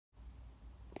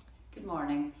Good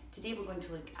morning. Today we're going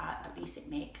to look at a basic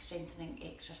neck strengthening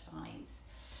exercise.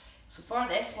 So for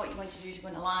this, what you're going to do is you're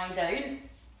going to lie down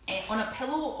on a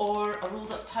pillow or a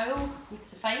rolled up towel would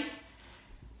suffice.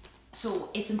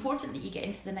 So it's important that you get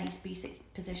into the nice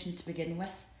basic position to begin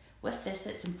with. With this,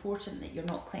 it's important that you're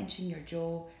not clenching your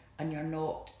jaw and you're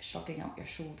not shrugging up your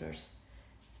shoulders.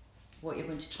 What you're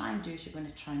going to try and do is you're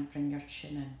going to try and bring your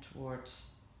chin in towards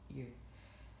you.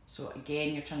 So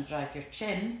again, you're trying to drive your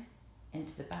chin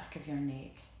into the back of your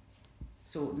neck.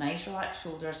 So nice relaxed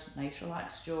shoulders, nice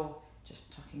relaxed jaw,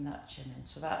 just tucking that chin in.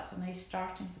 So that's a nice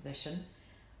starting position.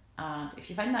 And if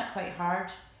you find that quite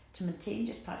hard to maintain,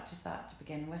 just practice that to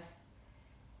begin with.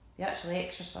 The actual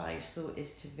exercise though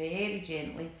is to very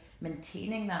gently,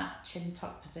 maintaining that chin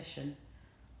tuck position,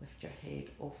 lift your head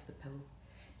off the pillow.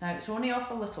 Now it's only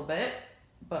off a little bit,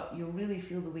 but you'll really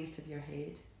feel the weight of your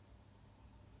head.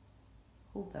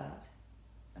 Hold that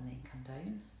and then come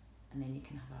down. And then you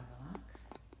can have a relax.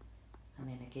 And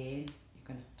then again, you're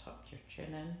going to tuck your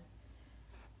chin in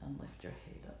and lift your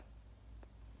head up.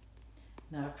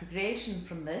 Now, a progression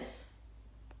from this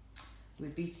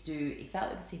would be to do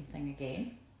exactly the same thing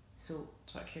again. So,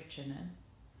 tuck your chin in,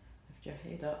 lift your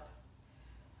head up,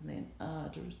 and then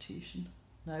add a rotation.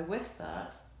 Now, with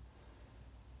that,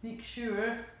 make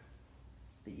sure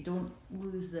that you don't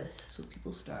lose this. So,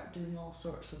 people start doing all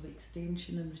sorts of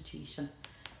extension and rotation.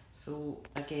 So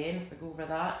again, if we go over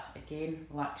that, again,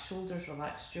 relax shoulders,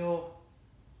 relax jaw,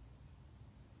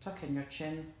 tuck in your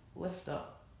chin, lift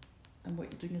up, and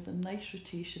what you're doing is a nice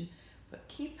rotation, but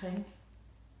keeping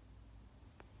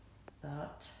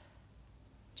that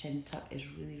chin tuck is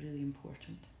really, really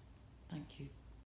important. Thank you.